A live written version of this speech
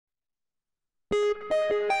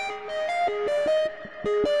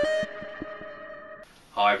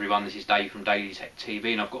Hi everyone, this is Dave from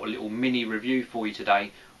DailyTechTV, and I've got a little mini review for you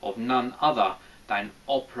today of none other than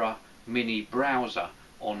Opera Mini Browser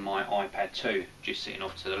on my iPad 2, just sitting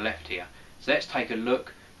off to the left here. So let's take a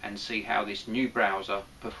look and see how this new browser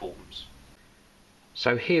performs.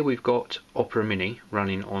 So here we've got Opera Mini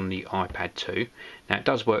running on the iPad 2. Now it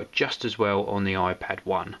does work just as well on the iPad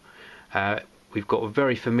 1. We've got a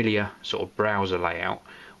very familiar sort of browser layout.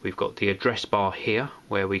 We've got the address bar here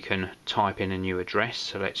where we can type in a new address.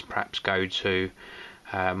 So let's perhaps go to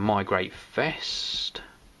Migrate Fest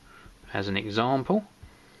as an example.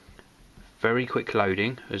 Very quick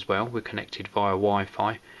loading as well. We're connected via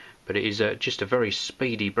Wi-Fi, but it is just a very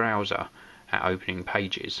speedy browser at opening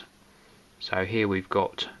pages. So here we've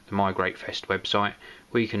got the Migrate Fest website.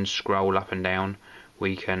 We can scroll up and down.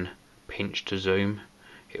 We can pinch to zoom.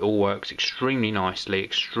 It all works extremely nicely,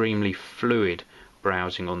 extremely fluid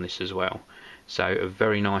browsing on this as well. So a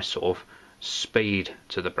very nice sort of speed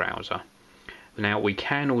to the browser. Now we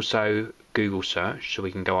can also Google search, so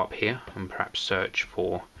we can go up here and perhaps search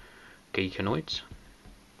for geekanoids.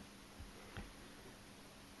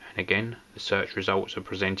 And again, the search results are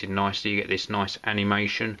presented nicely. You get this nice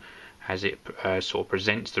animation as it sort of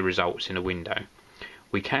presents the results in a window.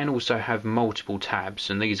 We can also have multiple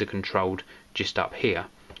tabs, and these are controlled just up here.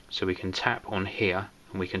 So we can tap on here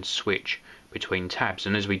and we can switch between tabs,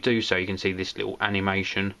 and as we do so you can see this little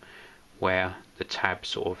animation where the tab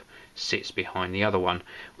sort of sits behind the other one.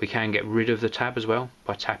 We can get rid of the tab as well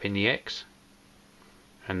by tapping the X,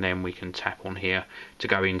 and then we can tap on here to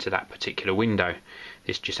go into that particular window.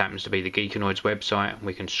 This just happens to be the Geekanoids website, and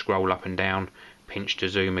we can scroll up and down, pinch to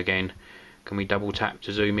zoom again. Can we double tap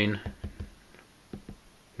to zoom in?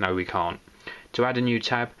 No, we can't. To add a new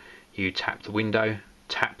tab, you tap the window,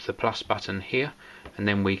 tap the plus button here, and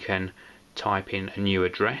then we can type in a new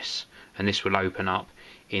address, and this will open up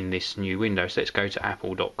in this new window. So let's go to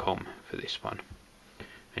apple.com for this one,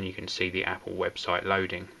 and you can see the Apple website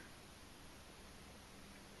loading.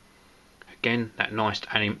 Again, that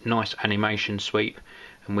nice animation sweep,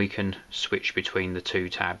 and we can switch between the two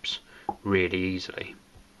tabs really easily.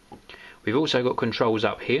 We've also got controls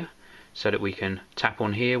up here so that we can tap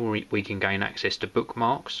on here where we can gain access to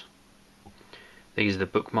bookmarks. These are the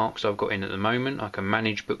bookmarks I've got in at the moment. I can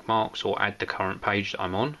manage bookmarks or add the current page that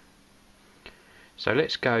I'm on. So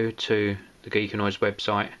let's go to the Geekanoids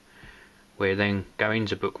website. We'll then go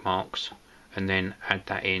into bookmarks and then add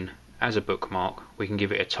that in as a bookmark. We can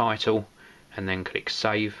give it a title and then click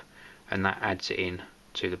save, and that adds it in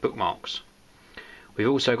to the bookmarks. We've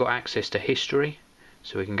also got access to history,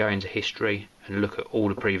 so we can go into history and look at all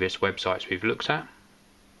the previous websites we've looked at.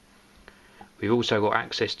 We've also got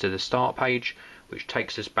access to the start page, which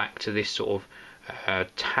takes us back to this sort of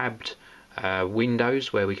tabbed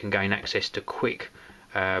windows where we can gain access to quick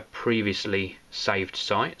previously saved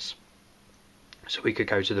sites. So we could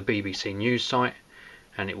go to the BBC News site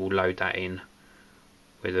and it will load that in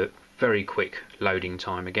with a very quick loading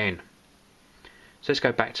time again. So let's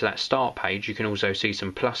go back to that start page. You can also see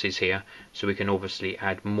some pluses here, so we can obviously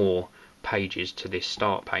add more pages to this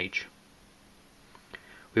start page.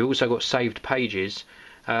 We've also got saved pages.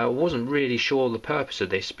 I wasn't really sure the purpose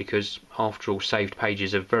of this, because after all saved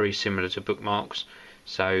pages are very similar to bookmarks,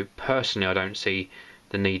 so personally I don't see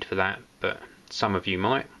the need for that, but some of you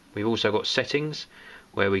might. We've also got settings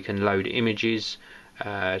where we can load images,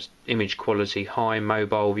 image quality high,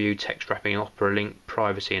 mobile view, text wrapping, Opera link,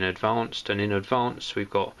 privacy and advanced, and in advanced we've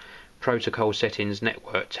got protocol settings,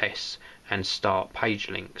 network tests and start page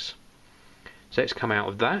links. So let's come out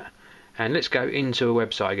of that and let's go into a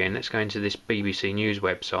website again. Let's go into this BBC News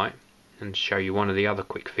website and show you one of the other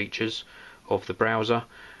quick features of the browser.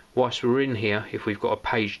 Whilst we're in here, if we've got a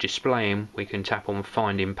page displaying, we can tap on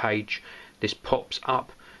find in page. This pops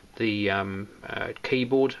up the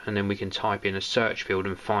keyboard, and then we can type in a search field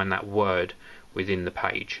and find that word within the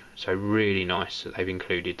page. So really nice that they've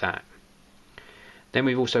included that. Then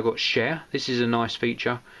we've also got share. This is a nice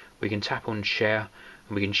feature. We can tap on share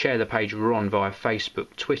and we can share the page we're on via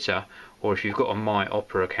Facebook, Twitter, or if you've got a My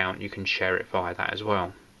Opera account you can share it via that as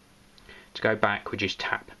well. To go back we just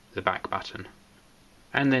tap the back button.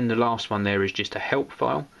 And then the last one there is just a help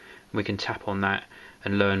file, and we can tap on that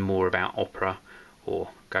and learn more about Opera, or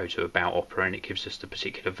go to About Opera and it gives us the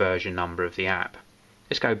particular version number of the app.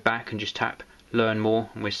 Let's go back and just tap Learn More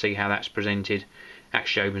and we'll see how that's presented.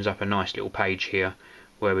 Actually opens up a nice little page here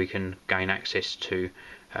where we can gain access to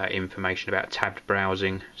information about tabbed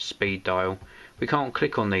browsing, speed dial. We can't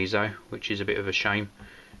click on these though, which is a bit of a shame,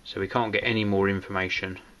 so we can't get any more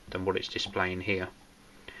information than what it's displaying here.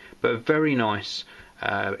 But a very nice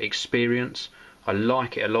experience. I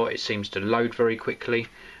like it a lot. It seems to load very quickly.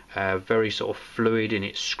 very sort of fluid in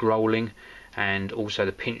its scrolling, and also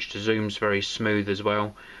the pinch to zoom's very smooth as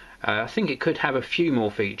well. I think it could have a few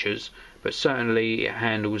more features, but certainly it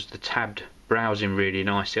handles the tabbed browsing really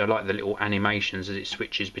nicely. I like the little animations as it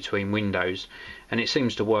switches between windows, and it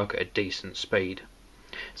seems to work at a decent speed.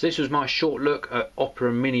 So this was my short look at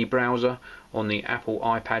Opera Mini Browser on the Apple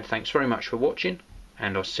iPad. Thanks very much for watching,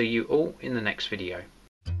 and I'll see you all in the next video.